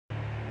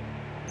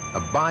A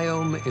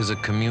biome is a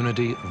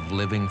community of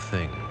living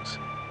things.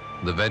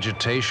 The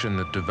vegetation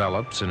that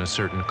develops in a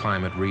certain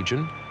climate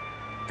region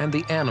and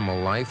the animal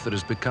life that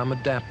has become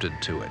adapted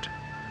to it.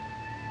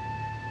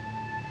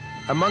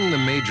 Among the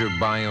major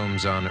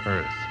biomes on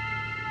Earth,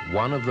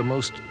 one of the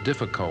most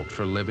difficult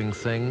for living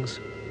things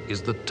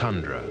is the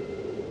tundra.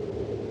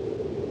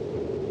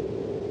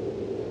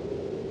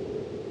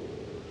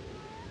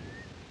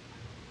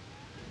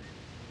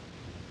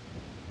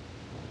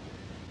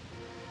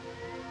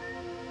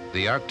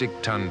 The Arctic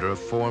tundra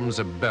forms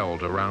a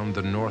belt around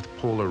the north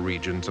polar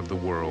regions of the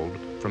world,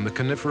 from the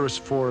coniferous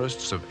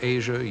forests of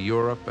Asia,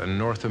 Europe, and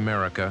North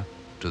America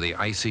to the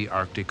icy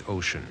Arctic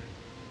Ocean.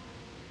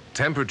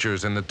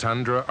 Temperatures in the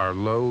tundra are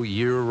low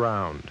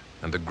year-round,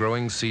 and the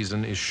growing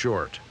season is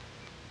short.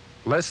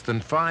 Less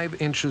than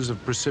 5 inches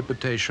of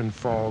precipitation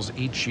falls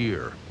each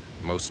year,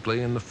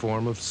 mostly in the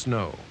form of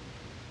snow.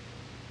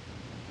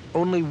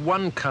 Only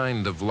one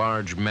kind of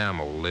large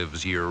mammal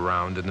lives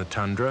year-round in the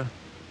tundra: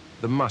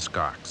 the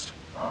muskox.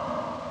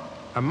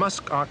 A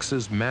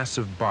muskox's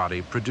massive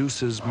body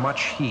produces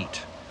much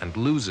heat and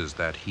loses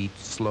that heat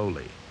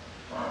slowly.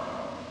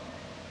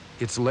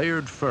 Its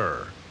layered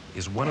fur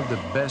is one of the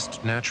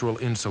best natural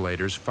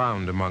insulators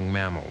found among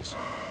mammals.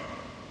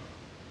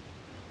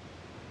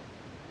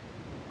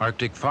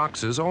 Arctic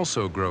foxes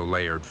also grow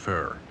layered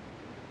fur.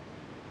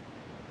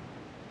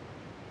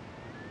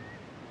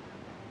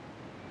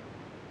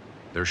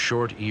 Their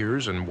short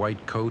ears and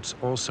white coats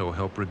also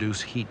help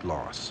reduce heat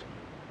loss.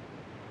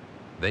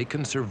 They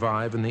can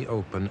survive in the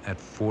open at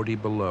 40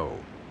 below.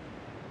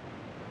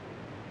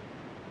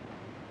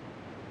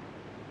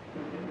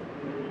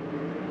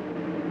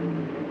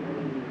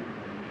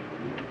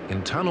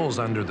 In tunnels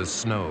under the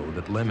snow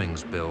that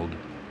lemmings build,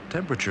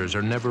 temperatures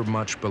are never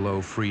much below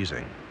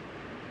freezing.